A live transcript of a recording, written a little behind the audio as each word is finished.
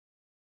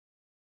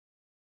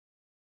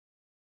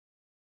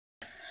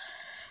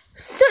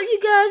So you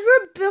guys,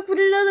 we're back with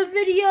another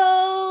video.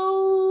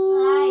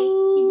 Hi,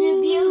 he's an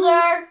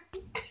abuser.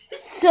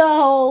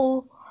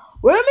 So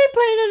we're gonna be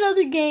playing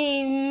another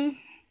game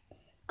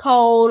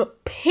called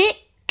Pick.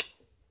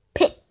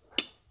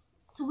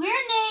 It's a weird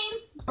name,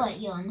 but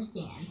you'll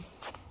understand.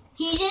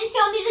 He didn't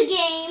show me the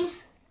game,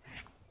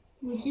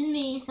 which is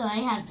me, so I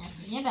have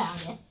nothing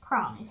about it.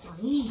 Promise.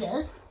 Only he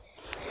does.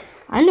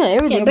 I know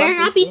everything. There about better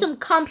not this be game.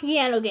 some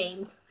piano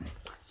games.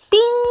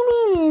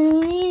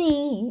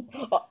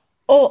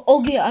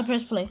 Oh, yeah, I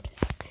press play.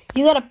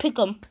 You gotta pick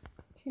them.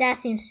 That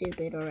seems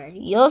stupid already.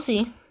 You'll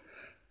see.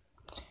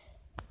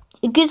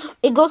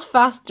 It goes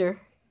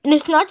faster, and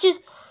it's not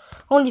just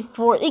only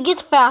 4. It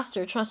gets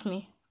faster. Trust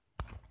me.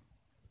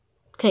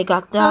 Okay,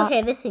 got that.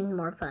 Okay, this seems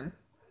more fun.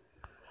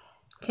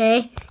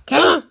 Okay.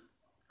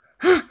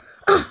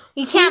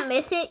 You can't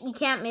miss it. You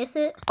can't miss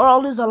it. Or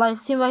I'll lose a life.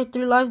 See my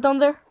 3 lives down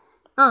there?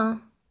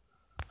 Oh.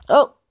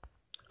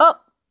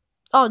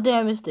 Oh,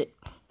 damn, I missed it.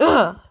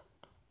 Ugh.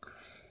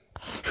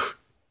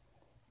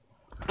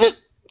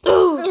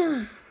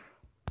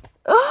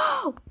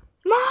 Oh,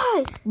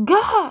 my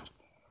God.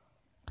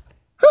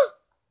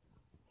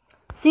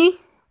 See?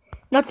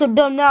 Not so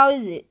dumb now,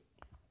 is it?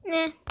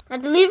 Nah. I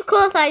have to leave it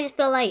close. I just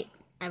feel like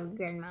I'm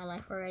regretting my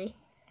life already.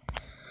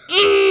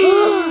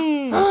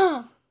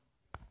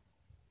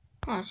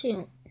 Oh,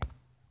 shoot.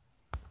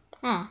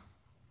 Oh.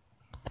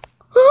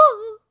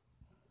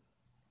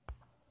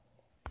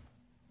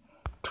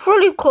 The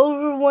 4-leaf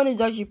clover one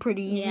is actually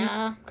pretty easy.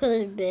 Yeah, because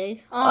it's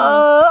big.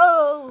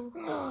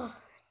 Oh.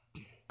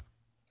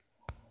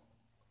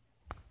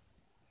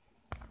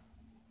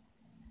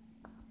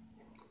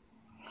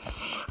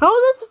 How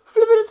is that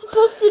flipping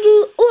supposed to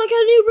do? Oh, I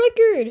got a new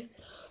record.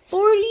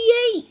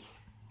 48.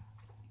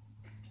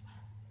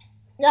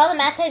 No, the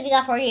math if you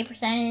got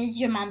 48% is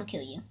your mom will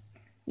kill you.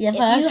 Yeah, If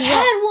you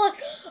had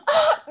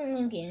one.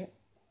 I'm kidding.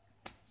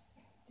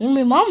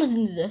 My mom was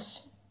into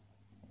this.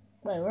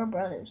 Wait, we're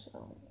brothers,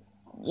 so.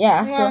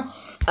 Yeah, Yeah. so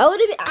I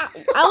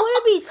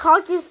wouldn't be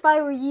talking if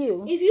I were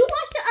you. If you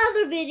watch the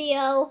other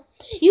video,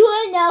 you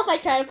wouldn't know if I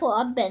try to pull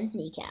up Ben's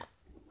kneecap.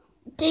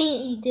 Dang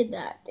it, you did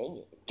that. Dang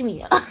it. Give me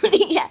your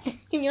kneecap.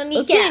 Give me your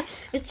kneecap. Okay,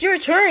 it's your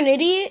turn,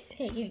 idiot.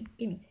 Okay,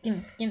 give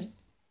me.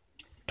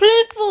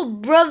 Playful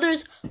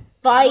brothers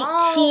fighting.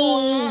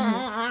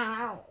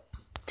 Oh.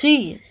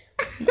 Jeez.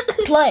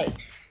 Play.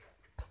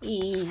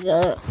 He's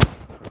Pick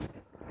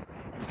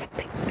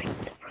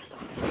the first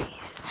one for you.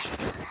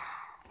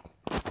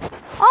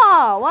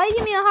 Oh, why you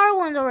give me the hard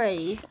ones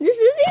already? This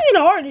isn't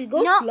even hard. It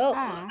goes No. slow.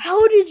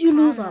 How did you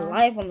lose a know.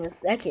 life on the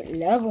 2nd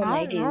level,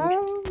 my dude?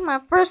 know. My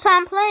first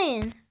time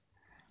playing.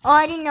 Oh,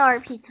 I didn't know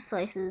our pizza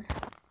slices.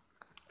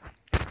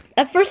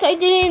 At first I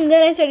didn't, and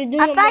then I started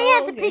doing I it thought you more.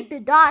 had to pick the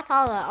dots.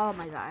 I was like, oh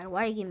my god,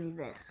 why are you giving me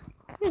this?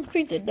 Let's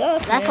pick the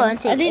dots. That's man. gonna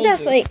take I think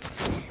ages. that's like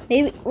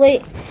maybe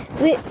wait.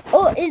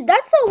 Oh,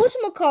 that's a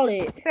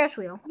whatchamacallit? Ferris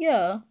wheel.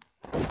 Yeah.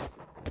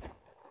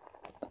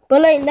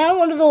 But like not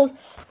one of those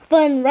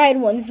fun ride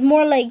ones.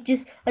 More like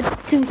just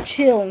to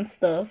chill and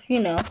stuff,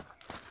 you know.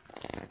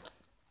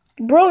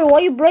 Bro, why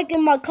you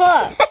breaking my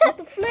clock? What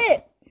the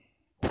flip?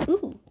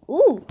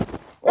 Ooh.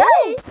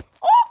 Hey.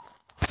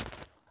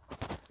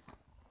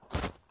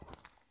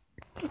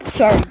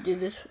 Sorry to do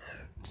this.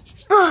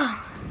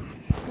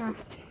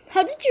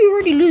 How did you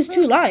already lose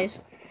 2 lives?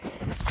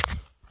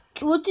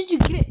 What did you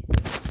get?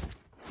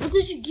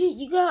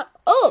 You got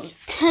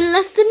 10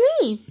 less than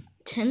me.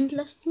 10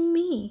 less than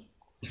me.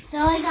 So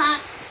I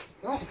got.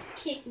 Don't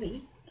kick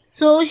me.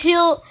 So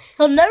he'll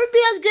never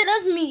be as good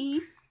as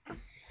me.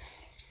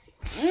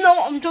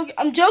 No, I'm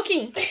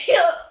joking.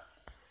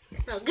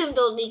 No, give him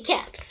those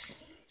kneecaps.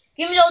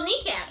 Give me those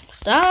kneecaps.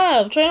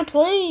 Stop, I'm trying to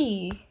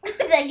play.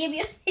 Did I give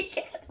you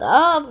kneecaps?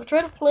 Stop, I'm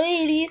trying to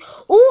play, idiot.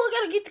 Oh, I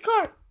gotta get the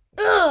car.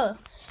 Ugh.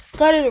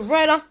 Got it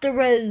right off the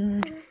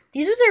road.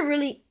 These ones are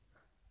really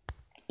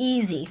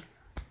easy.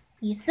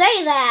 You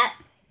say that,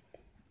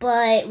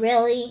 but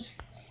really,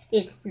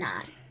 it's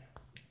not.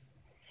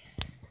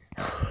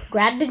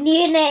 Grab the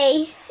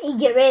DNA and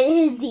get rid of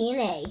his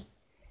DNA.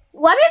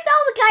 What if that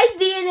was the guy's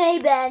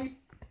DNA, Ben?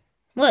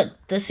 What,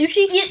 the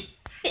sushi?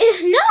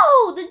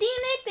 No, the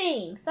DNA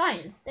thing.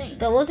 Science thing.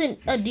 That wasn't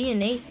a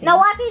DNA thing. Now,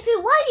 what if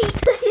it was? He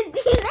took his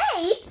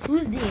DNA.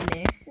 Whose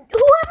DNA?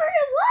 Whoever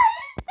it was,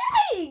 his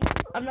thing.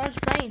 I'm not a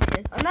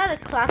scientist. I'm not a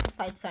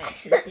classified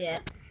scientist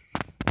yet.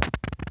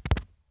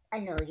 I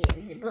know the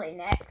game you should play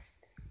next.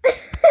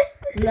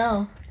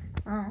 No.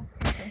 Oh.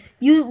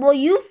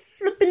 You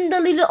flipping the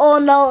little. Oh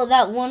no,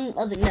 that one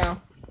other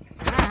no.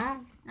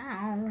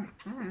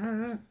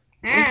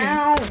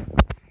 Ow.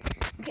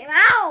 Okay,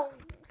 ow.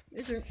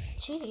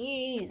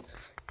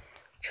 Jeez.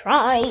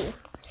 Try.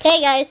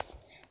 Okay, guys.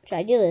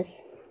 Try to do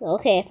this.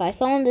 Okay, if I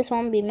fall on this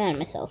one, I'll be mad at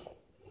myself.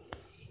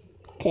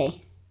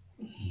 Okay.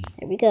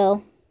 Here we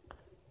go.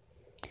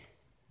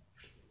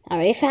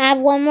 Alright, if I have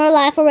one more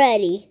life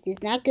already. This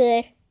is not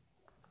good.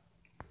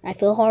 I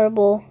feel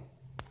horrible.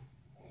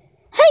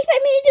 How do you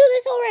expect me to do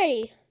this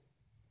already?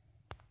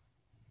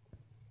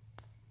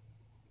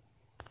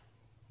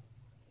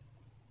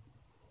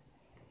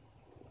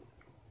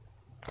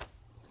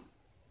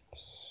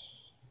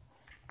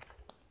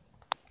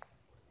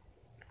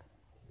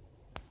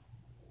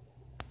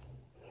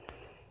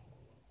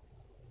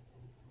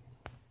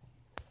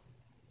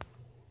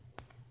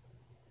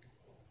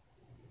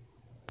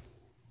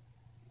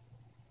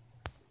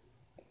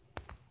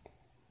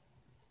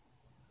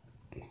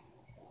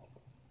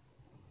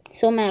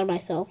 So mad at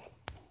myself.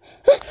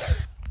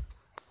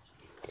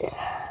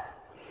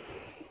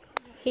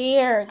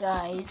 Here,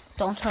 guys.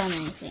 Don't tell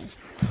him anything.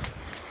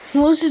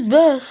 Who was his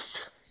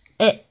best?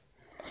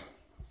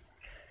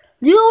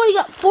 You only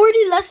got 40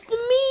 less than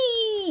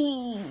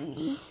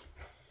me.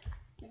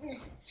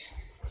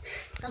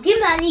 I'll give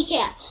me that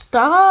kneecap.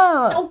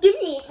 Stop. Oh, give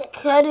me it.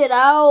 Cut it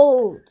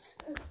out.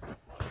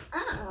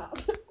 Oh.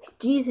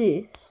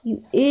 Jesus,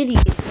 you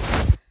idiot.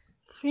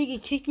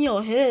 Freaking kicking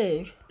your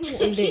head. Kick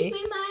me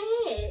in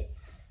my head.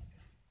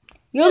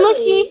 You're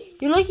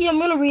lucky I'm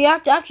gonna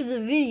react after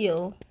the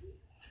video.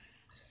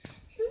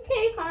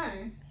 Okay,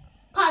 fine.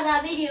 Pause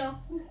that video.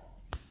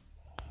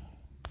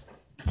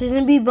 There's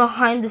gonna be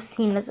behind the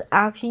scenes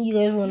action you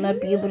guys will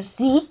not be able to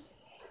see.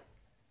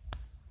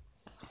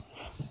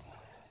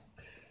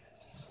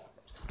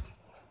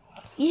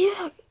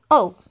 Yeah.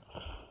 Oh.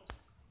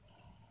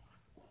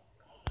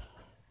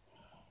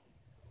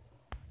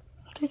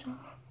 Catch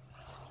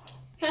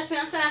me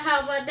outside.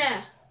 How about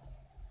that?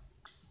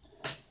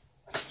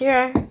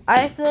 Here,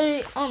 I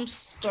started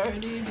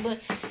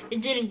but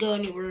it didn't go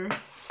anywhere. What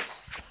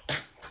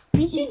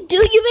did you do?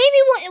 You made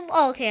me want.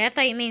 Oh, okay, I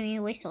thought you made me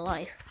waste a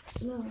life.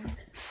 No.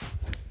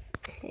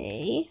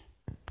 Okay.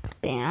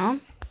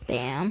 Bam,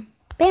 bam,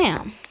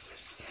 bam.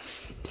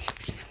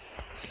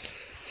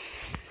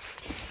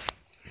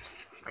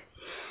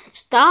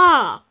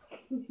 Stop.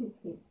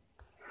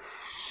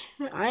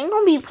 I ain't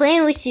gonna be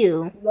playing with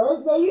you.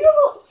 No, you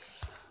don't.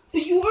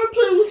 But you are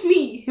playing with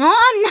me. No,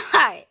 I'm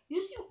not.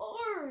 Yes, you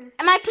are.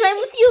 Am I playing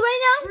with you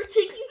right now? We're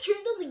taking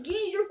turns on the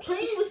game. You're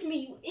playing with me,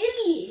 you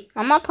idiot.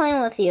 I'm not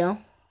playing with you.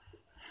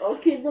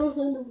 Okay, that was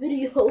in the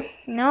video.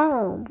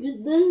 No.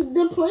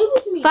 Then play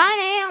with me. Fine,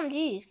 I am.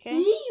 Jeez, okay.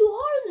 See, you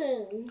are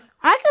then.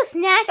 I could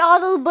snatch all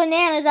those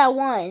bananas at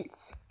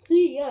once.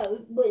 See, yeah,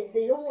 but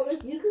they don't want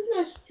us. You can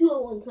snatch 2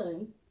 at one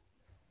time.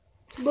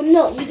 But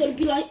no, you gotta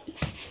be like.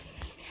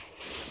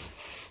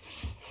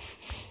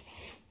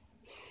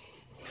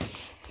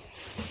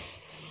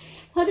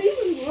 How do you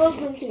even rub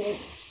into it?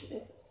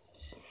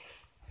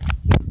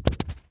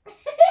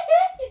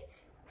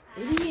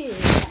 Yeah.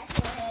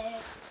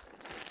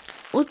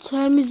 What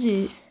time is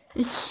it?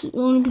 It's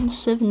only been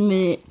 7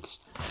 minutes.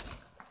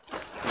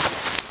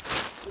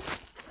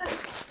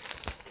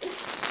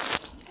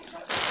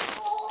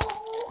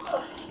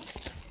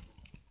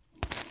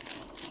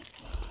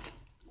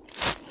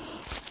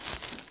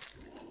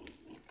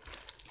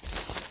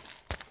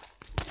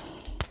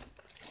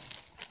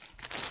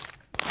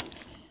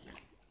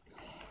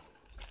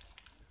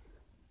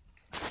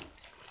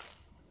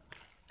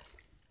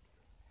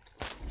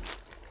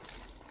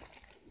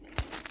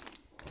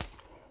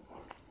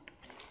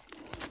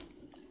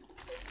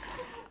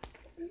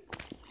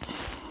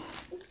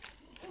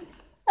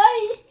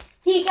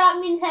 He got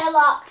me in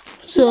headlock.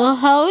 So,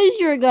 how is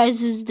your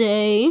guys'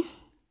 day?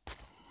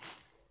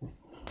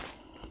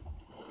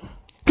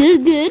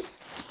 Good.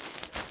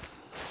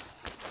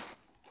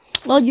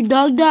 Oh, your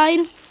dog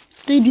died?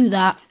 They do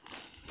that.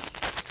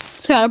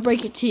 So, I gotta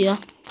break it to you.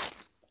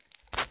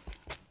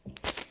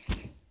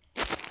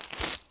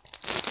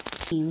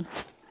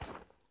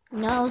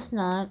 No, it's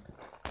not.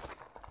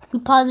 We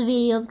paused the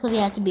video because we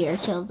had to beat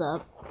ourselves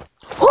up.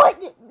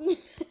 What?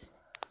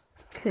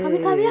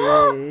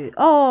 Okay.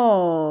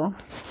 Oh.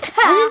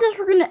 I think that's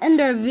where we're gonna end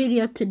our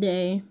video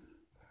today.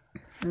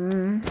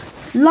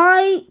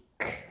 Like,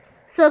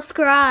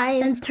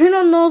 subscribe, and turn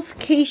on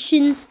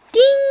notifications.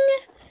 Ding!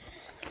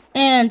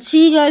 And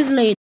see you guys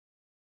later.